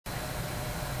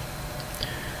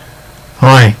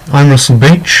Hi, I'm Russell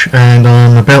Beach and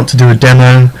I'm about to do a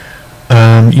demo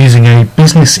using a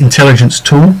business intelligence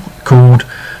tool called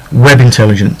Web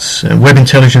Intelligence. Web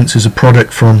Intelligence is a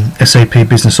product from SAP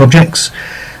BusinessObjects,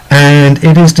 and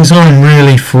it is designed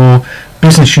really for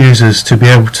business users to be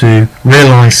able to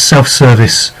realize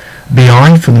self-service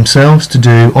BI for themselves, to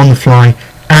do on-the-fly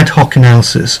ad hoc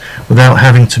analysis without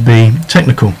having to be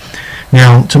technical.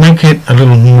 Now, to make it a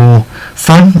little more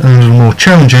fun and a little more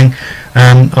challenging,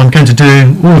 I'm going to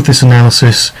do all of this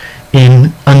analysis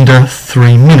in under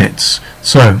 3 minutes.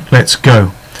 So let's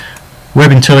go.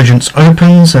 Web Intelligence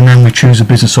opens, and then we choose a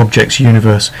BusinessObjects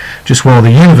universe. Just while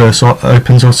the universe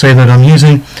opens, I'll say that I'm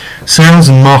using sales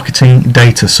and marketing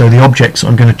data. So the objects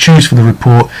I'm going to choose for the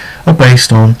report are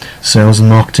based on sales and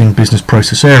marketing business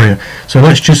process area. So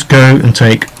let's just go and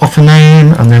take offer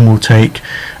name, and then we'll take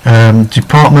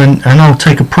department, and I'll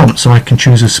take a prompt so I can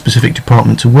choose a specific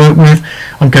department to work with.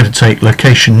 I'm going to take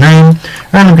location name,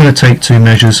 and I'm going to take two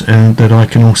measures that I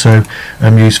can also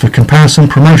use for comparison: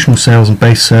 promotional sales and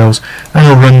base sales, and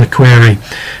I'll run the query.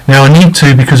 Now I need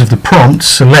to, because of the prompt,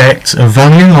 select a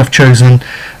value. I've chosen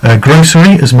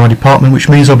grocery as my department, which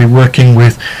means I'll be working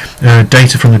with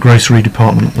data from the grocery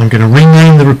department. I'm going to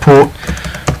rename the report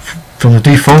from the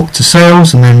default to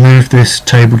sales, and then move this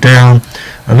table down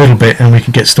a little bit, and we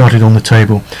can get started on the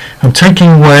table. I'm taking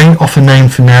away offer name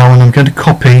for now, and I'm going to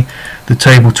copy the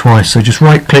table twice. So just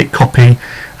right click, copy,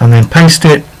 and then paste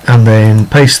it, and then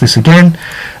paste this again.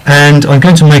 And I'm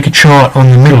going to make a chart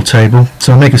on the middle table.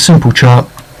 So I'll make a simple chart,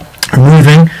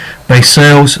 removing base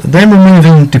sales, then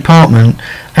removing department,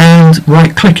 and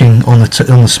right clicking on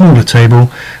the smaller table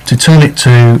to turn it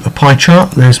to a pie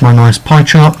chart. There's my nice pie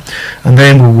chart, and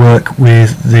then we'll work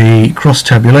with the cross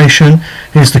tabulation.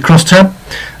 Here's the cross tab.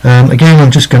 Again,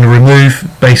 I'm just going to remove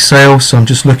base sales, so I'm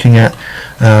just looking at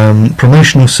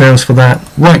promotional sales for that.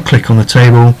 Right click on the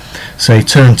table, say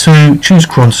turn to, choose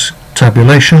cross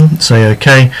tabulation, say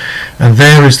OK, and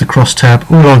there is the cross tab.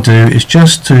 All I'll do is,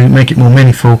 just to make it more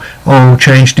meaningful, I'll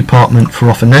change department for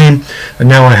offer name, and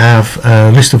now I have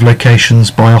a list of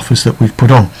locations by offers that we've put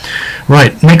on.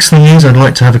 Right, next thing is I'd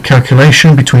like to have a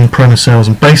calculation between promo sales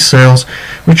and base sales,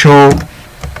 which I'll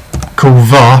call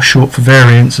var, short for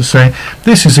variance, to say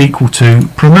this is equal to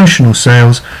promotional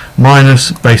sales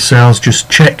minus base sales.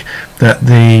 Just check that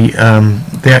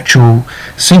the actual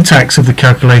syntax of the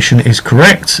calculation is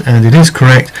correct, and it is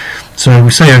correct. So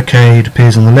we say OK, it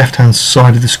appears on the left hand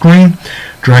side of the screen.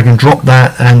 Drag and drop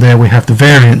that, and there we have the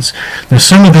variance. Now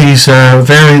some of these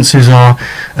variances are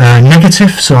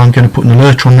negative, so I'm going to put an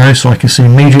alert on those so I can see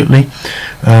immediately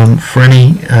for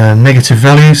any negative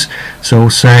values. So we'll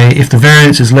say if the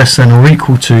variance is less than or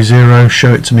equal to 0,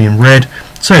 show it to me in red.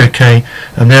 Say OK,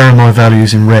 and there are my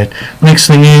values in red. Next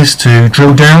thing is to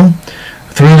drill down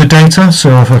through the data.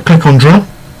 So if I click on drill,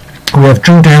 we have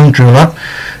drill down, drill up.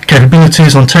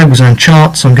 Capabilities on tables and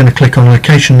charts. I'm going to click on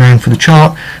location name for the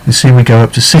chart, and see we go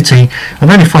up to city. And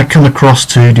then if I come across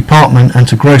to department and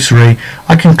to grocery,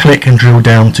 I can click and drill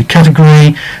down to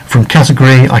category. From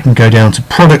category I can go down to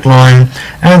product line,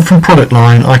 and from product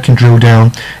line I can drill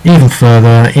down even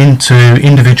further into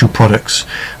individual products.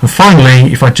 And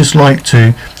finally, if I'd just like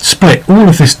to split all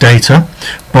of this data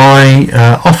by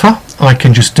offer, I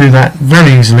can just do that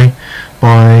very easily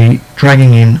by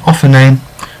dragging in offer name,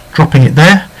 dropping it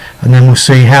there, and then we'll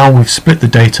see how we've split the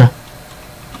data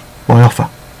by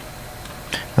offer.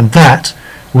 And that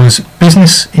was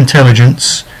business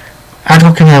intelligence ad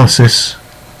hoc analysis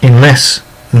in less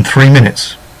than 3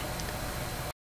 minutes.